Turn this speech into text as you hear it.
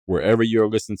Wherever you're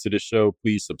listening to the show,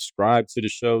 please subscribe to the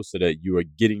show so that you are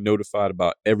getting notified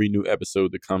about every new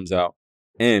episode that comes out,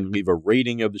 and leave a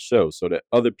rating of the show so that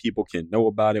other people can know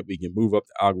about it. We can move up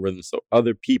the algorithm so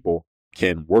other people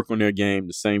can work on their game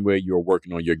the same way you're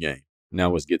working on your game.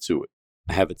 Now let's get to it.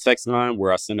 I have a text line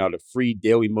where I send out a free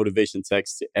daily motivation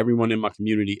text to everyone in my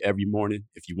community every morning.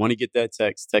 If you want to get that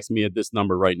text me at this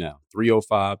number right now,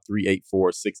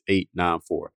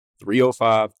 305-384-6894.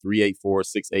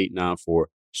 305-384-6894.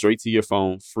 Straight to your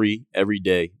phone, free, every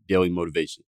day, daily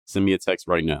motivation. Send me a text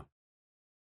right now.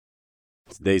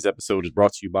 Today's episode is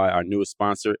brought to you by our newest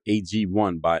sponsor,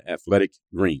 AG1 by Athletic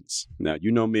Greens. Now,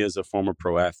 you know me as a former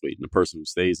pro athlete and a person who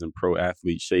stays in pro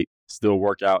athlete shape, still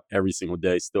work out every single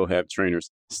day, still have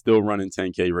trainers, still running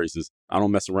 10K races. I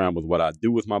don't mess around with what I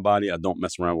do with my body. I don't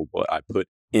mess around with what I put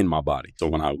in my body. So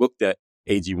when I looked at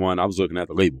AG1, I was looking at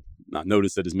the label. And I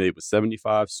noticed that it's made with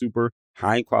 75 super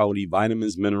high-quality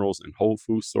vitamins, minerals, and whole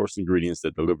food source ingredients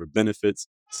that deliver benefits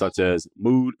such as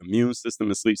mood, immune system,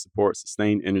 and sleep support,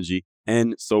 sustained energy,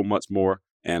 and so much more.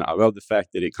 And I love the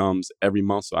fact that it comes every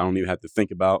month, so I don't even have to think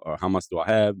about how much do I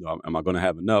have? Am I going to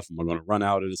have enough? Am I going to run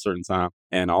out at a certain time?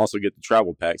 And I also get the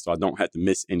travel pack, so I don't have to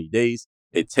miss any days.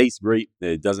 It tastes great.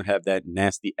 It doesn't have that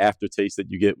nasty aftertaste that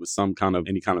you get with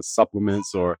any kind of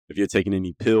supplements, or if you're taking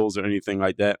any pills or anything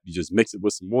like that. You just mix it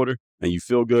with some water and you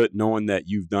feel good knowing that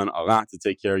you've done a lot to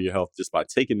take care of your health just by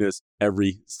taking this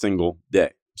every single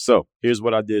day. So here's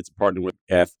what I did to partner with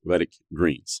Athletic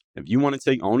Greens. If you want to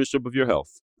take ownership of your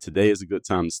health, today is a good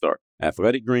time to start.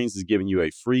 Athletic Greens is giving you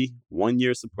a free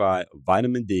 1-year supply of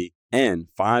vitamin D and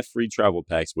 5 free travel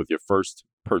packs with your first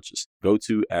purchase. Go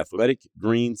to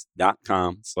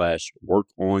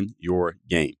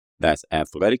athleticgreens.com/workonyourgame. That's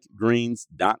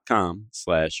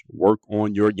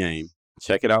athleticgreens.com/workonyourgame.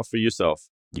 Check it out for yourself.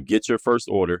 You get your first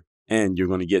order and you're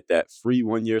going to get that free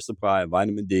 1-year supply of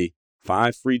vitamin D,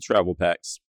 5 free travel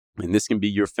packs. And this can be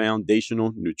your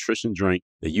foundational nutrition drink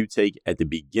that you take at the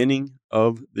beginning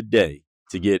of the day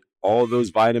to get all those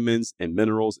vitamins and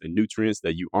minerals and nutrients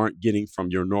that you aren't getting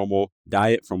from your normal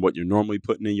diet, from what you're normally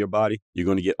putting in your body. You're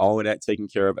going to get all of that taken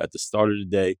care of at the start of the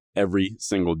day, every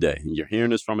single day. And you're hearing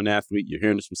this from an athlete. You're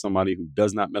hearing this from somebody who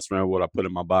does not mess around with what I put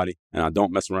in my body. And I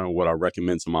don't mess around with what I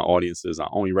recommend to my audiences. I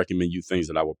only recommend you things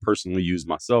that I will personally use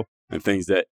myself and things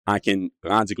that I can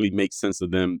logically make sense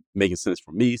of them, making sense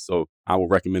for me. So I will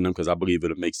recommend them because I believe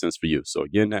it'll make sense for you. So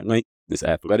again, that link is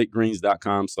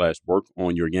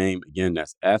athleticgreens.com/workonyourgame. Again,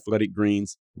 that's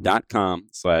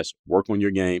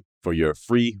athleticgreens.com/workonyourgame for your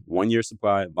free 1-year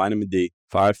supply of vitamin D,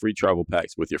 5 free travel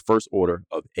packs with your first order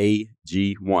of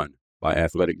AG1 by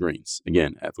Athletic Greens.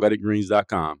 Again,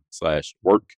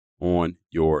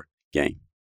 athleticgreens.com/workonyourgame.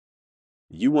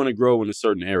 You want to grow in a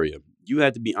certain area. You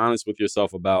have to be honest with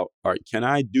yourself about, all right, can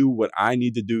I do what I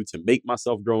need to do to make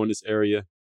myself grow in this area?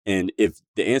 And if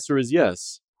the answer is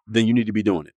yes, then you need to be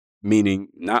doing it. Meaning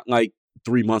not like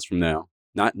 3 months from now,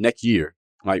 not next year,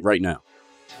 like right now.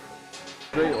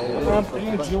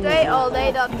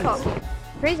 DreAllDay.com.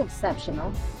 Dre's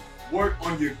exceptional. Work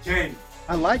on your game.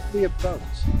 I like the approach.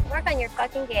 Work on your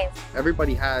fucking game.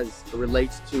 Everybody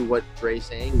relates to what Dre's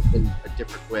saying in a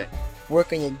different way.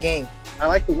 Work on your game. I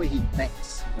like the way he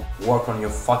thinks. Work on your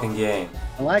fucking game.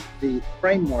 I like the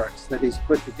frameworks that he's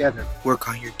put together. Work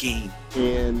on your game.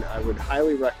 And I would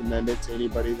highly recommend it to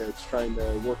anybody that's trying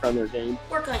to work on their game.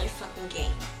 Work on your fucking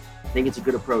game. I think it's a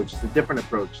good approach. It's a different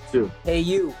approach, too. Hey,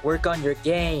 you, work on your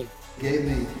game. Gave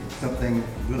me something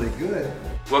really good.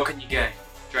 Work on your game.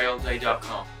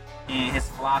 DreAllDay.com. And his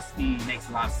philosophy makes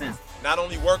a lot of sense. Not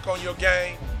only work on your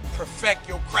game, perfect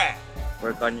your craft.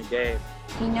 Work on your game.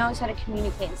 He knows how to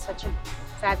communicate in such a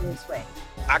fabulous way.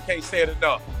 I can't say it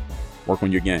enough. Work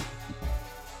on your game.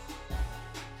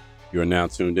 You are now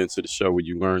tuned into the show where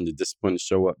you learn the discipline to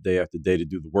show up day after day to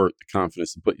do the work, the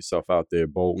confidence to put yourself out there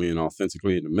boldly and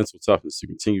authentically, and the mental toughness to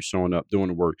continue showing up, doing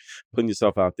the work, putting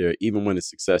yourself out there, even when the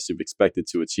success you've expected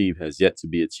to achieve has yet to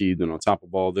be achieved. And on top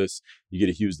of all this, you get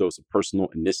a huge dose of personal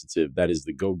initiative. That is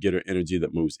the go-getter energy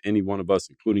that moves any one of us,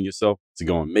 including yourself, to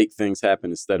go and make things happen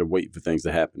instead of waiting for things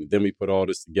to happen. And then we put all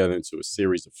this together into a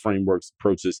series of frameworks,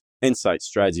 approaches, insights,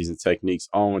 strategies, and techniques,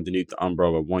 all underneath the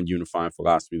umbrella of one unifying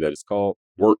philosophy that is called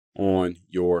Work on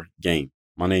Your Game.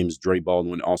 My name is Dre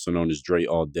Baldwin, also known as Dre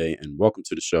All Day, and welcome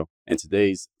to the show. And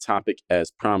today's topic,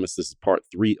 as promised, this is part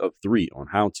 3 of 3 on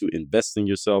how to invest in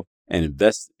yourself and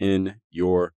invest in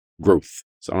your growth.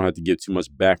 So I don't have to give too much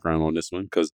background on this one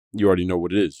because you already know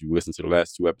what it is. You listen to the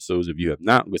last 2 episodes. If you have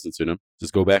not listened to them,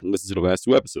 just go back and listen to the last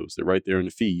 2 episodes. They're right there in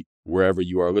the feed wherever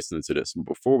you are listening to this.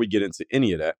 Before we get into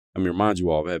any of that, let me remind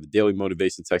you all, I have a daily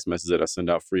motivation text message that I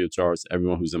send out free of charge to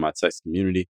everyone who's in my text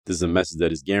community. This is a message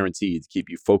that is guaranteed to keep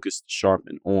you focused, sharp,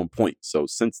 and on point. So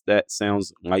since that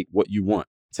sounds like what you want,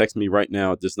 text me right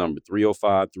now at this number,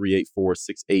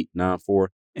 305-384-6894.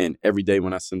 And every day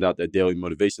when I send out that daily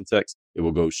motivation text, it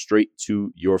will go straight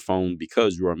to your phone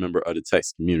because you are a member of the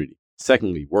text community.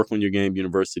 Secondly,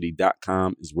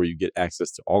 workonyourgameuniversity.com is where you get access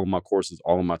to all of my courses,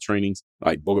 all of my trainings,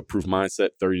 like Bulletproof Mindset,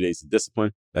 30 Days of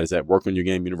Discipline. That is at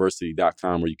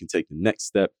workonyourgameuniversity.com, where you can take the next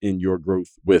step in your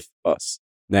growth with us.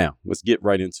 Now, let's get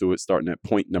right into it, starting at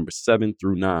point number 7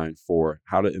 through 9 for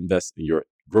how to invest in your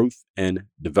growth and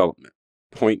development.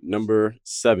 Point number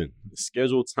 7,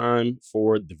 schedule time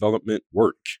for development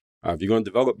work. If you're going to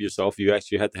develop yourself, you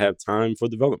actually have to have time for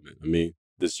development. I mean,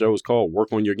 this show is called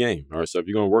Work on Your Game. All right, so if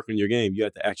you're going to work on your game, you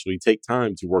have to actually take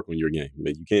time to work on your game. I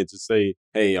mean, you can't just say,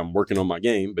 hey, I'm working on my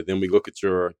game, but then we look at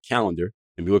your calendar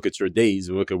and we look at your days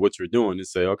and look at what you're doing and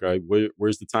say, okay,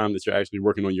 where's the time that you're actually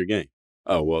working on your game?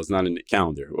 Oh, well, it's not in the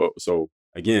calendar. Well, so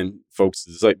again, folks,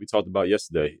 it's like we talked about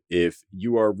yesterday. If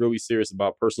you are really serious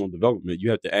about personal development, you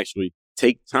have to actually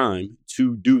take time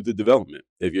to do the development.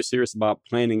 If you're serious about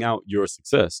planning out your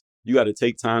success, you got to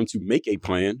take time to make a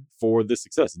plan for the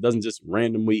success. It doesn't just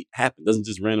randomly happen. It doesn't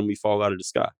just randomly fall out of the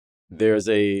sky. There's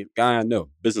a guy I know,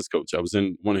 business coach. I was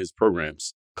in one of his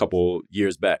programs a couple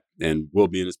years back and will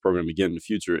be in his program again in the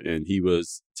future. And he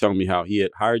was telling me how he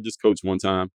had hired this coach one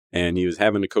time and he was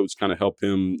having the coach kind of help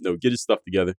him get his stuff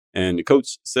together. And the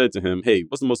coach said to him, hey,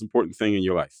 what's the most important thing in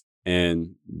your life?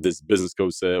 And this business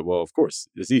coach said, well, of course,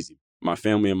 it's easy. My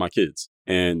family and my kids.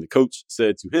 And the coach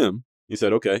said to him, he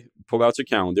said, okay, pull out your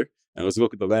calendar and let's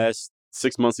look at the last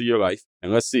 6 months of your life.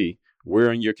 And let's see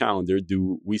where in your calendar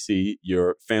do we see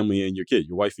your family and your kid,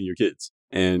 your wife and your kids.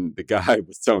 And the guy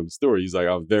was telling the story. He's like,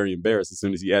 I was very embarrassed as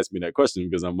soon as he asked me that question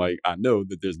because I'm like, I know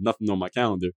that there's nothing on my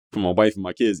calendar for my wife and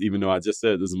my kids, even though I just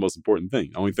said this is the most important thing.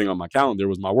 The only thing on my calendar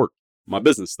was my work, my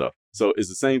business stuff. So it's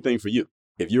the same thing for you.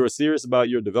 If you're serious about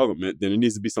your development, then it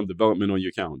needs to be some development on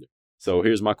your calendar. So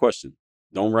here's my question.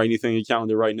 Don't write anything in your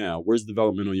calendar right now. Where's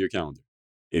development on your calendar?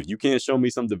 If you can't show me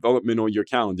some development on your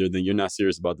calendar, then you're not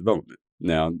serious about development.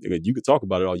 Now, you can talk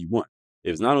about it all you want.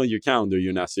 If it's not on your calendar,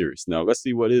 you're not serious. Now, let's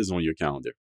see what is on your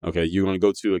calendar. Okay, you're going to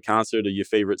go to a concert of your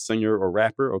favorite singer or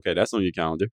rapper? Okay, that's on your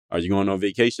calendar. Are you going on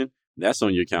vacation? That's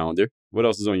on your calendar. What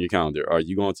else is on your calendar? Are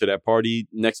you going to that party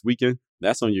next weekend?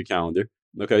 That's on your calendar.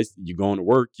 Okay, you're going to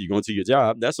work, you're going to your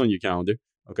job, that's on your calendar.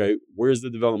 Okay, where's the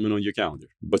development on your calendar?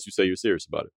 But you say you're serious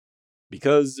about it.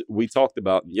 Because we talked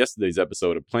about in yesterday's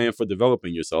episode a plan for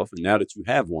developing yourself, and now that you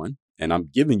have one, and I'm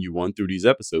giving you one through these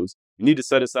episodes, you need to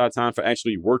set aside time for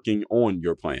actually working on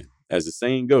your plan. As the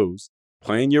saying goes,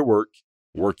 plan your work,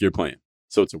 work your plan.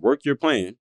 So to work your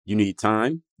plan, you need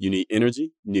time, you need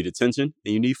energy, you need attention,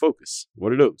 and you need focus.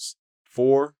 What are those?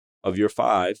 4 of your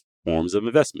 5 forms of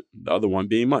investment, the other one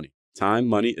being money. Time,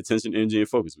 money, attention, energy, and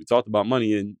focus. We talked about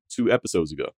money in 2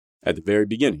 episodes ago. At the very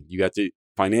beginning, you got to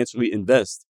financially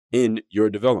invest in your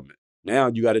development. Now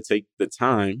you got to take the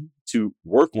time to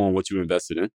work on what you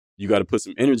invested in. You got to put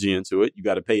some energy into it. You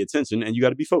got to pay attention and you got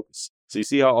to be focused. So you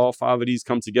see how all 5 of these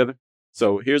come together?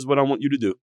 So here's what I want you to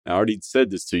do. I already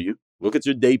said this to you. Look at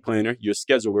your day planner, your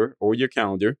scheduler, or your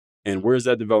calendar, and where's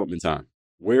that development time?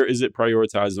 Where is it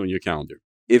prioritized on your calendar?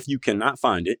 If you cannot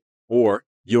find it, or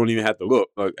you don't even have to look.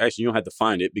 Actually, you don't have to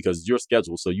find it because it's your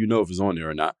schedule, so you know if it's on there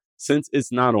or not. Since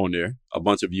it's not on there, a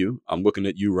bunch of you, I'm looking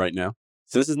at you right now.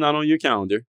 Since it's not on your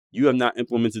calendar, you have not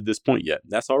implemented this point yet.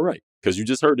 That's all right because you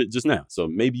just heard it just now. So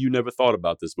maybe you never thought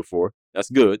about this before. That's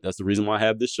good. That's the reason why I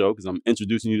have this show, because I'm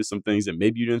introducing you to some things that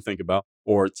maybe you didn't think about,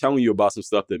 or telling you about some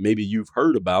stuff that maybe you've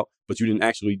heard about, but you didn't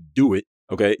actually do it.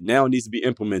 Okay, now it needs to be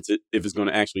implemented if it's going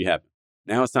to actually happen.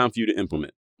 Now it's time for you to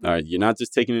implement. All right, you're not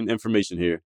just taking in information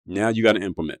here. Now you got to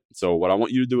implement. So what I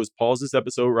want you to do is pause this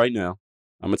episode right now.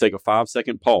 I'm going to take a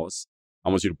 5-second pause. I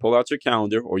want you to pull out your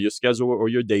calendar or your schedule or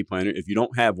your day planner. If you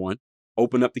don't have one,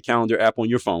 open up the calendar app on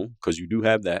your phone because you do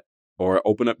have that, or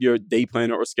open up your day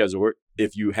planner or scheduler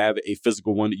if you have a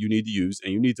physical one that you need to use,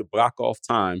 and you need to block off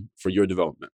time for your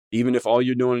development. Even if all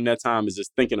you're doing in that time is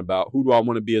just thinking about who do I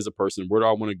want to be as a person, where do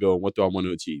I want to go, and what do I want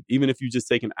to achieve. Even if you just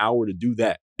take an hour to do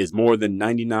that, is more than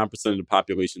 99% of the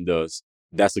population does.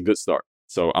 That's a good start.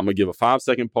 So I'm going to give a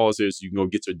 5-second pause here so you can go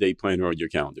get your day planner or your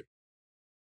calendar.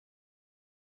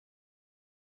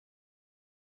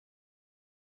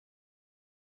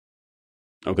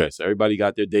 Okay, so everybody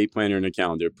got their day planner and their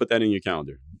calendar. Put that in your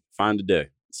calendar. Find a day.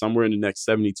 Somewhere in the next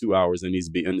 72 hours, it needs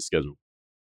to be in the schedule.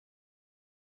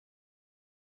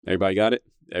 Everybody got it?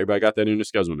 Everybody got that in their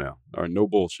schedule now. All right, no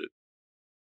bullshit.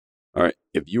 All right,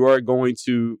 if you are going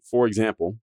to, for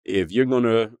example, if you're going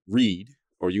to read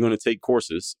or you're going to take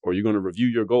courses or you're going to review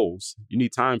your goals, you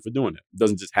need time for doing it. It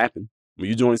doesn't just happen. When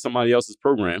you join somebody else's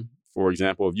program, for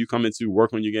example, if you come into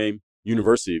Work on Your Game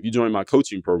University, if you join my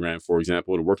coaching program, for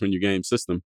example, the Work on Your Game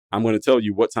system, I'm going to tell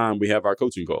you what time we have our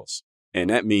coaching calls. And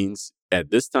that means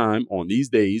at this time, on these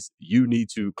days, you need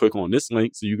to click on this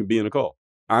link so you can be in a call.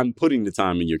 I'm putting the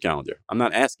time in your calendar. I'm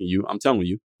not asking you. I'm telling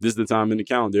you, this is the time in the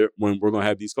calendar when we're going to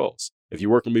have these calls. If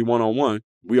you're working with me one-on-one,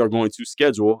 we are going to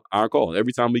schedule our call.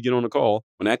 Every time we get on a call,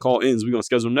 when that call ends, we're going to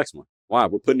schedule the next one. Why?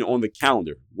 We're putting it on the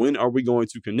calendar. When are we going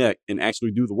to connect and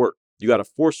actually do the work? You got to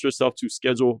force yourself to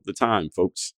schedule the time,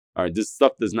 folks. All right, this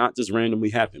stuff does not just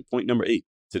randomly happen. Point number 8.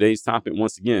 Today's topic,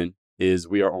 once again, is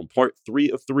we are on part 3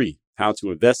 of 3, how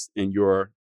to invest in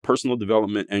your personal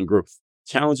development and growth.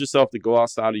 Challenge yourself to go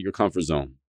outside of your comfort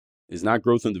zone. It's not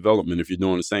growth and development if you're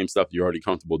doing the same stuff you're already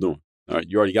comfortable doing. All right,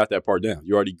 you already got that part down.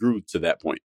 You already grew to that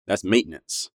point. That's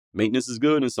maintenance. Maintenance is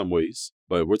good in some ways,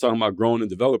 but we're talking about growing and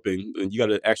developing, and you got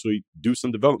to actually do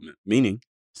some development, meaning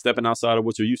stepping outside of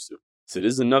what you're used to. So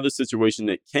this is another situation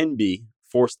that can be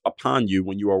forced upon you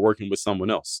when you are working with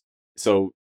someone else.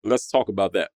 So let's talk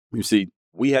about that. You see,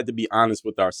 we had to be honest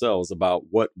with ourselves about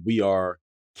what we are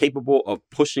capable of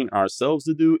pushing ourselves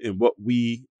to do and what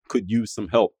we could use some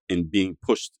help in being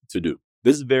pushed to do.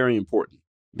 This is very important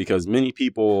because many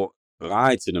people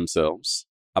lie to themselves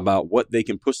about what they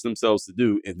can push themselves to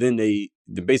do, and then they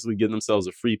basically give themselves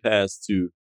a free pass to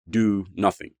do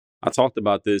nothing. I talked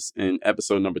about this in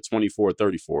episode number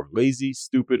 2434. Lazy,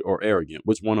 stupid, or arrogant.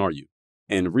 Which one are you?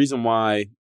 And the reason why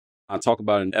I talk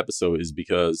about it in an episode is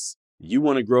because you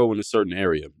want to grow in a certain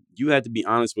area. You had to be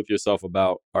honest with yourself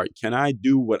about, all right, can I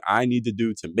do what I need to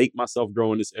do to make myself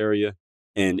grow in this area?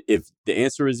 And if the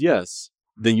answer is yes,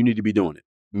 then you need to be doing it.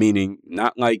 Meaning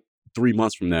not like 3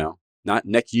 months from now, not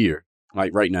next year,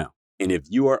 like right now. And if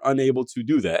you are unable to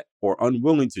do that or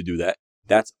unwilling to do that,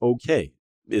 that's okay.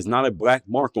 It's not a black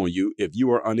mark on you if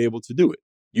you are unable to do it.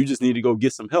 You just need to go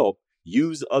get some help.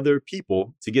 Use other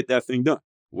people to get that thing done.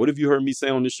 What have you heard me say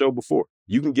on this show before?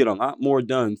 You can get a lot more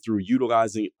done through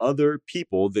utilizing other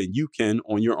people than you can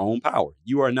on your own power.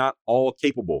 You are not all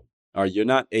capable, or you're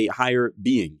not a higher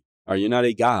being, or you're not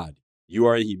a god. You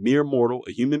are a mere mortal,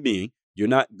 a human being. You're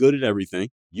not good at everything.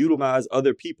 Utilize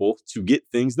other people to get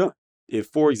things done. If,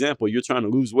 for example, you're trying to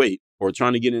lose weight or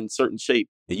trying to get in certain shape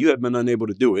and you have been unable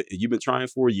to do it, and you've been trying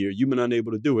for a year, you've been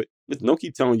unable to do it, don't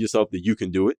keep telling yourself that you can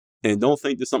do it. And don't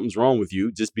think that something's wrong with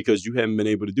you just because you haven't been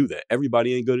able to do that.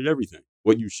 Everybody ain't good at everything.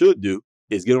 What you should do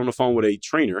is get on the phone with a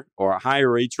trainer or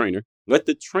hire a trainer. Let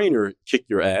the trainer kick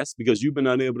your ass because you've been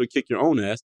unable to kick your own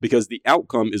ass, because the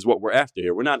outcome is what we're after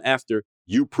here. We're not after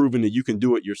you proving that you can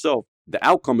do it yourself. The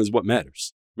outcome is what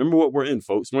matters. Remember what we're in,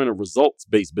 folks. We're in a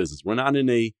results-based business. We're not in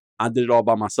a I did it all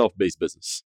by myself-based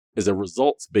business. It's a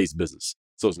results-based business.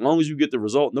 So as long as you get the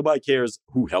result, nobody cares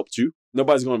who helped you.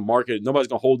 Nobody's going to market it. Nobody's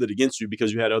going to hold it against you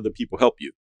because you had other people help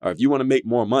you. Or if you want to make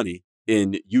more money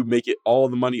and you make it all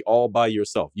the money all by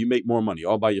yourself, you make more money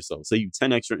all by yourself. Say you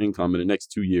 10x your income in the next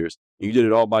 2 years and you did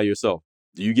it all by yourself.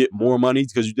 Do you get more money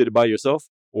because you did it by yourself?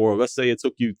 Or let's say it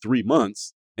took you 3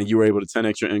 months and you were able to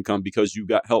 10x your income because you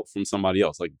got help from somebody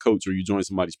else, like a coach, or you joined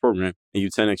somebody's program and you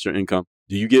 10x your income.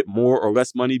 Do you get more or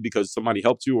less money because somebody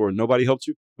helped you or nobody helped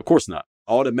you? Of course not.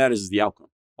 All that matters is the outcome.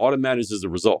 All that matters is the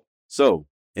result. So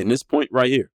in this point right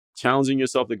here, challenging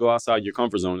yourself to go outside your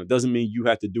comfort zone, it doesn't mean you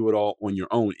have to do it all on your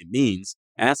own. It means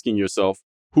asking yourself,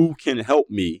 who can help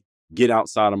me get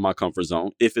outside of my comfort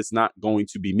zone if it's not going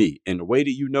to be me? And the way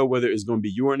that you know whether it's going to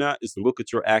be you or not is to look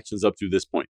at your actions up to this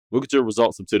point. Look at your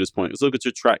results up to this point. Let's look at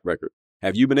your track record.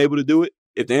 Have you been able to do it?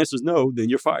 If the answer is no, then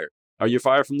you're fired. Or you're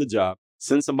fired from the job.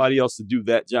 Send somebody else to do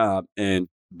that job and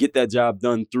get that job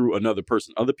done through another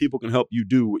person. Other people can help you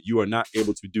do what you are not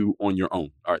able to do on your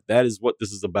own. All right, that is what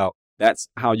this is about. That's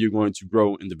how you're going to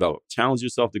grow and develop. Challenge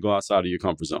yourself to go outside of your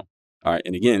comfort zone. All right,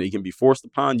 and again, it can be forced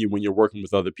upon you when you're working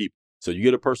with other people. So you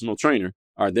get a personal trainer.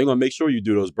 All right, they're going to make sure you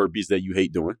do those burpees that you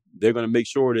hate doing. They're going to make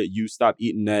sure that you stop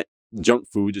eating that junk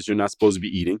food that you're not supposed to be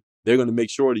eating. They're going to make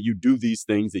sure that you do these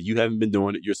things that you haven't been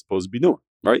doing that you're supposed to be doing,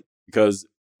 right? Because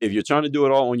if you're trying to do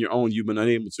it all on your own, you've been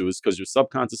unable to. It's because your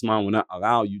subconscious mind will not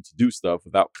allow you to do stuff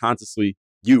without consciously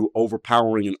you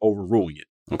overpowering and overruling it,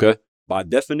 okay? By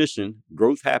definition,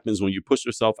 growth happens when you push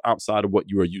yourself outside of what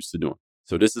you are used to doing.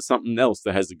 So this is something else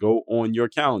that has to go on your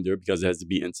calendar because it has to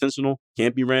be intentional,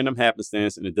 can't be random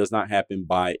happenstance, and it does not happen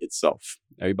by itself.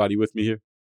 Everybody with me here?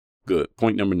 Good.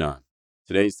 Point number 9.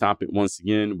 Today's topic, once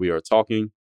again, we are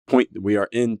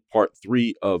in part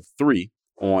 3 of 3,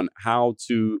 on how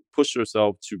to push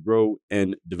yourself to grow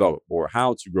and develop, or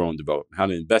how to grow and develop, how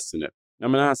to invest in it.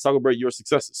 I'm going to celebrate your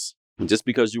successes. Just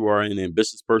because you are an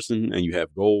ambitious person and you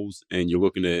have goals and you're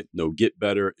looking to get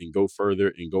better and go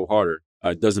further and go harder,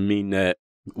 doesn't mean that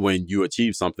when you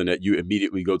achieve something that you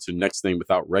immediately go to the next thing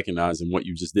without recognizing what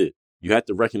you just did. You have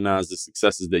to recognize the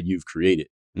successes that you've created.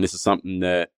 And this is something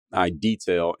that I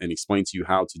detail and explain to you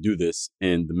how to do this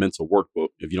in the mental workbook.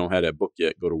 If you don't have that book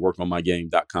yet, go to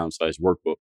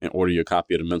workonmygame.com/workbook and order your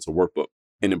copy of the mental workbook.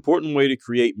 An important way to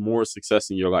create more success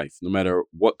in your life, no matter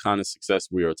what kind of success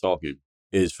we are talking,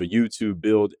 is for you to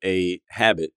build a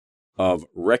habit of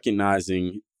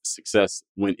recognizing success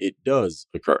when it does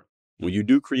occur. When you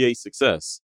do create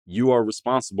success, you are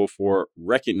responsible for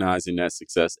recognizing that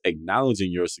success,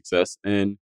 acknowledging your success,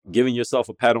 and giving yourself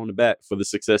a pat on the back for the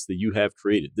success that you have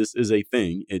created. This is a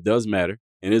thing. It does matter.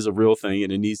 It is a real thing.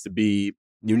 And you need to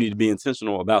be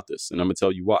intentional about this. And I'm going to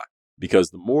tell you why.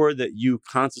 Because the more that you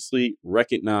consciously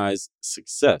recognize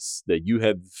success that you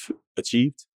have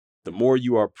achieved, the more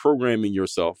you are programming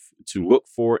yourself to look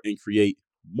for and create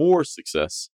more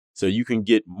success so you can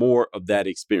get more of that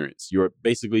experience. You're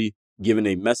basically giving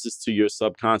a message to your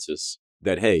subconscious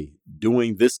that, hey,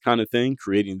 doing this kind of thing,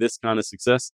 creating this kind of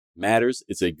success matters.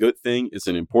 It's a good thing. It's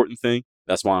an important thing.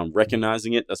 That's why I'm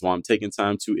recognizing it. That's why I'm taking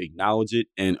time to acknowledge it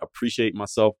and appreciate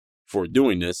myself for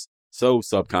doing this. So,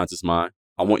 subconscious mind,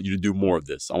 I want you to do more of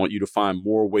this. I want you to find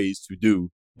more ways to do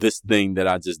this thing that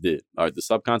I just did. All right. The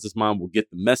subconscious mind will get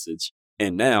the message.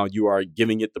 And now you are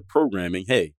giving it the programming.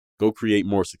 Hey, go create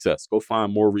more success. Go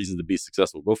find more reasons to be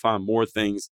successful. Go find more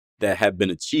things that have been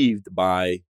achieved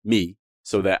by me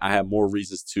so that I have more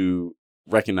reasons to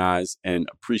recognize and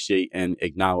appreciate and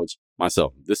acknowledge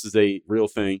myself. This is a real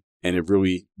thing and it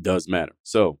really does matter.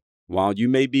 So while you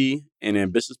may be an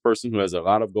ambitious person who has a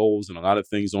lot of goals and a lot of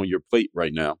things on your plate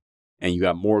right now, and you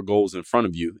got more goals in front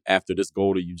of you after this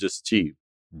goal that you just achieved,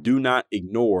 do not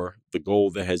ignore the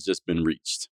goal that has just been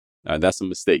reached. That's a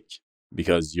mistake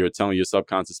because you're telling your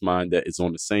subconscious mind that it's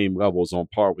on the same level, it's on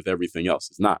par with everything else.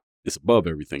 It's not. It's above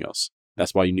everything else.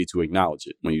 That's why you need to acknowledge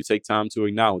it. When you take time to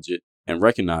acknowledge it and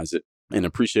recognize it and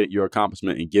appreciate your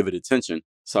accomplishment and give it attention,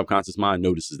 subconscious mind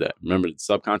notices that. Remember, the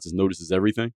subconscious notices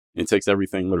everything and takes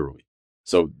everything literally.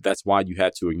 So that's why you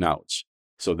have to acknowledge.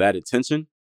 So that attention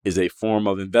is a form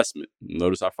of investment.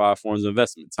 Notice our 5 forms of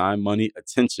investment: time, money,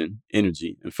 attention,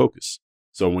 energy, and focus.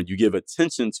 So when you give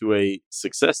attention to a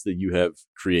success that you have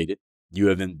created, you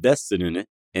have invested in it,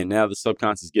 and now the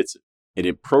subconscious gets it. And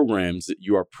it programs it.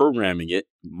 You are programming it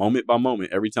moment by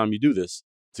moment every time you do this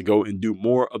to go and do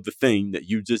more of the thing that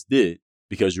you just did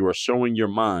because you are showing your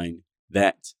mind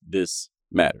that this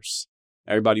matters.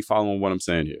 Everybody following what I'm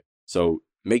saying here? So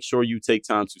make sure you take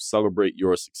time to celebrate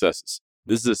your successes.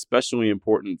 This is especially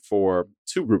important for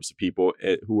 2 groups of people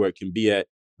who can be at,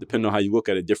 depending on how you look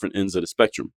at it, different ends of the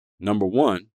spectrum. Number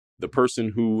one, the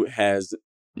person who has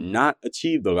not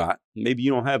achieved a lot. Maybe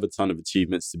you don't have a ton of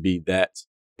achievements to be that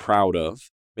proud of.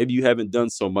 Maybe you haven't done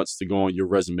so much to go on your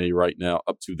resume right now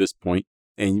up to this point,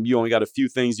 and you only got a few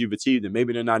things you've achieved, and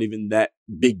maybe they're not even that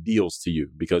big deals to you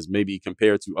because maybe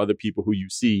compared to other people who you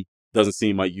see, doesn't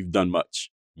seem like you've done much.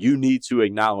 You need to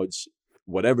acknowledge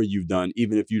whatever you've done,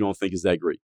 even if you don't think it's that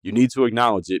great. You need to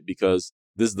acknowledge it because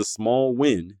this is the small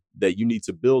win that you need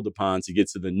to build upon to get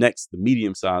to the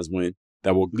medium-sized win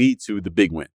that will lead to the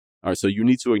big win. All right, so you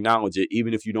need to acknowledge it,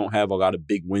 even if you don't have a lot of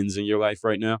big wins in your life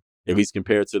right now, at least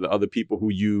compared to the other people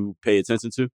who you pay attention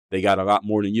to. They got a lot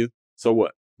more than you. So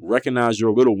what? Recognize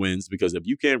your little wins, because if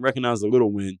you can't recognize the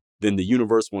little win, then the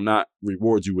universe will not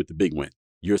reward you with the big win.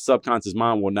 Your subconscious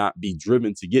mind will not be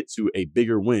driven to get to a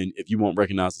bigger win if you won't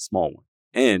recognize the small one.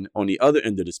 And on the other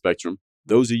end of the spectrum,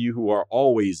 those of you who are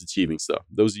always achieving stuff,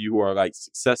 those of you who are like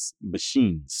success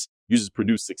machines, you just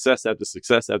produce success after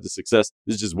success after success.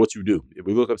 This is just what you do. If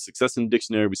we look up success in the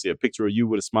dictionary, we see a picture of you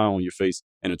with a smile on your face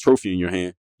and a trophy in your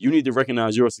hand. You need to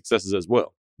recognize your successes as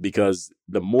well, because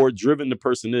the more driven the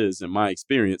person is, in my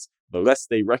experience, the less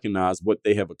they recognize what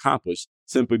they have accomplished,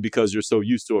 simply because you're so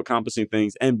used to accomplishing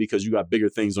things and because you got bigger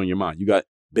things on your mind. You got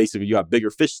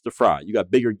bigger fish to fry. You got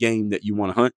bigger game that you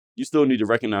want to hunt. You still need to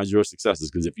recognize your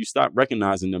successes, because if you stop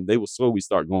recognizing them, they will slowly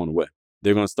start going away.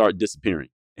 They're going to start disappearing,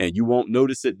 and you won't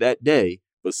notice it that day,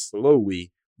 but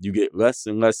slowly you get less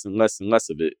and less and less and less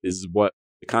of it. This is what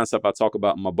the concept I talk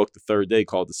about in my book, The Third Day,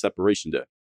 called the separation day.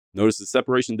 Notice the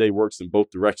separation day works in both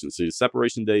directions. So the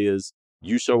separation day is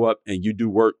you show up and you do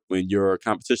work when your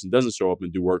competition doesn't show up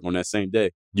and do work on that same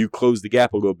day. You close the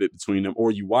gap a little bit between them,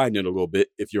 or you widen it a little bit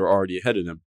if you're already ahead of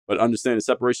them. But understand the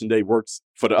separation day works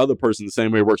for the other person the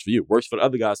same way it works for you. Works for the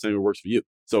other guy the same way it works for you.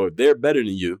 So if they're better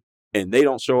than you, and they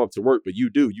don't show up to work, but you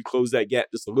do, you close that gap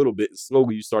just a little bit and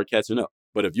slowly you start catching up.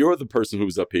 But if you're the person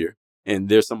who's up here and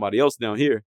there's somebody else down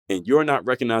here and you're not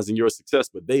recognizing your success,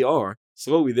 but they are,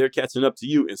 slowly they're catching up to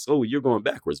you and slowly you're going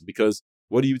backwards because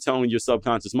what are you telling your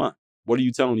subconscious mind? What are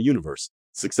you telling the universe?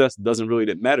 Success doesn't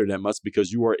really matter that much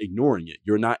because you are ignoring it.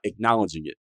 You're not acknowledging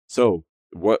it. So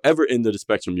whatever end of the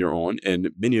spectrum you're on, and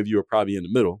many of you are probably in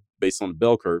the middle based on the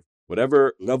bell curve,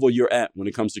 whatever level you're at when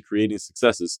it comes to creating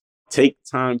successes, take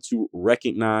time to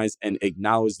recognize and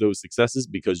acknowledge those successes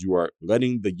because you are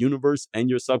letting the universe and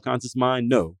your subconscious mind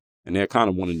know, and they're kind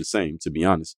of one and the same, to be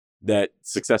honest, that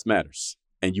success matters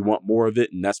and you want more of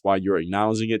it. And that's why you're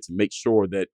acknowledging it to make sure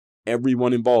that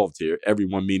everyone involved here,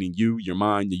 everyone meaning you, your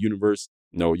mind, the universe,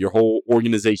 your whole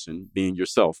organization being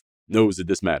yourself, knows that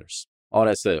this matters. All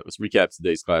that said, let's recap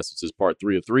today's class, which is part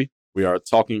 3 of 3. We are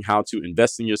talking how to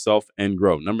invest in yourself and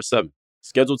grow. Number 7,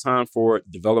 schedule time for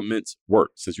development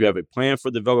work. Since you have a plan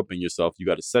for developing yourself, you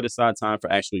got to set aside time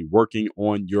for actually working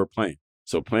on your plan.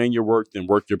 So plan your work, then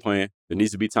work your plan. There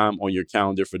needs to be time on your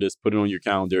calendar for this. Put it on your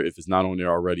calendar if it's not on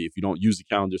there already. If you don't use the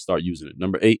calendar, start using it.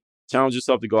 Number 8, challenge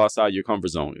yourself to go outside your comfort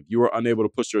zone. If you are unable to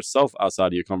push yourself outside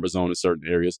of your comfort zone in certain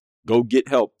areas, go get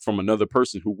help from another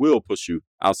person who will push you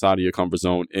outside of your comfort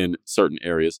zone in certain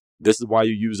areas. This is why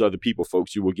you use other people,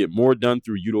 folks. You will get more done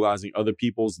through utilizing other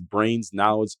people's brains,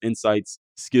 knowledge, insights,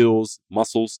 skills,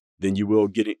 muscles than you will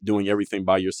doing everything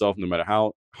by yourself. No matter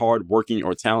how hard working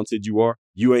or talented you are,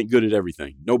 you ain't good at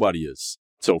everything. Nobody is.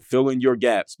 So fill in your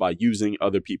gaps by using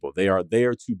other people. They are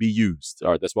there to be used.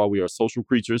 All right, that's why we are social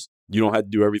creatures. You don't have to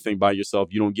do everything by yourself.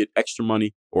 You don't get extra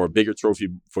money or a bigger trophy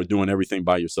for doing everything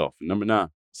by yourself. And number 9,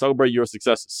 celebrate your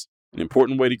successes. An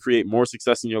important way to create more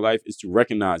success in your life is to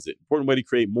recognize it. Important way to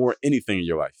create more anything in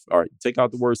your life. All right, take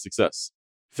out the word success.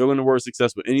 Fill in the word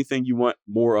success with anything you want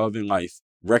more of in life.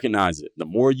 Recognize it. The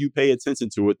more you pay attention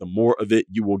to it, the more of it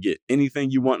you will get.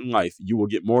 Anything you want in life, you will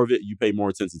get more of it. You pay more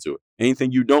attention to it.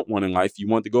 Anything you don't want in life, you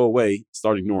want to go away,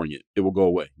 start ignoring it. It will go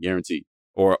away, guaranteed.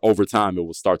 Or over time, it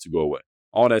will start to go away.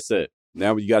 All that said,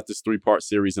 now you got this 3-part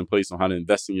series in place on how to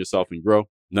invest in yourself and grow.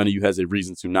 None of you has a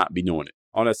reason to not be doing it.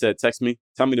 All that said, text me.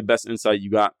 Tell me the best insight you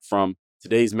got from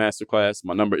today's masterclass.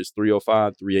 My number is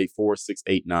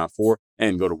 305-384-6894.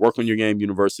 And go to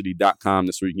workonyourgameuniversity.com.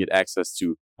 That's where you can get access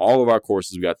to all of our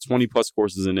courses. We got 20 plus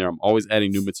courses in there. I'm always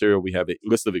adding new material. We have a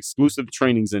list of exclusive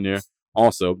trainings in there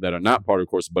also that are not part of the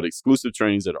course, but exclusive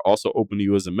trainings that are also open to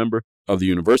you as a member of the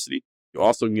university. You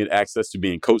also can get access to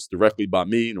being coached directly by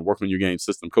me in the Work on Your Game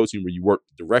system coaching, where you work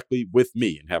directly with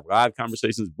me and have live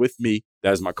conversations with me.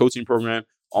 That is my coaching program.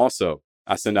 Also,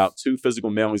 I send out 2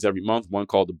 physical mailings every month, one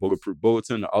called the Bulletproof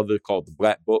Bulletin, the other called the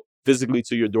Black Book, physically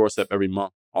to your doorstep every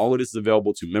month. All of this is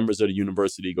available to members of the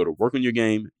university. Go to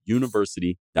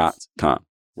workonyourgameuniversity.com.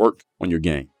 Work on your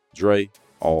game. Dre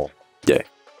all day.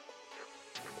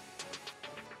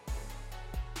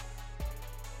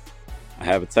 I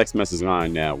have a text message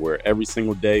line now where every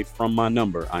single day from my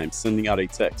number, I am sending out a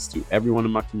text to everyone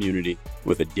in my community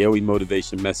with a daily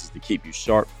motivation message to keep you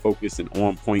sharp, focused, and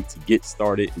on point to get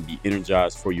started and be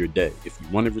energized for your day. If you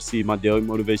want to receive my daily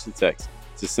motivation text,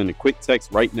 just send a quick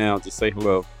text right now to say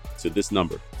hello to this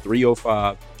number,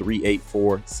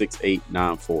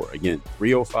 305-384-6894. Again,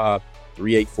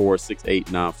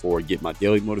 305-384-6894. Get my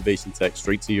daily motivation text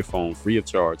straight to your phone, free of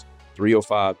charge,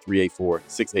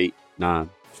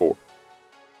 305-384-6894.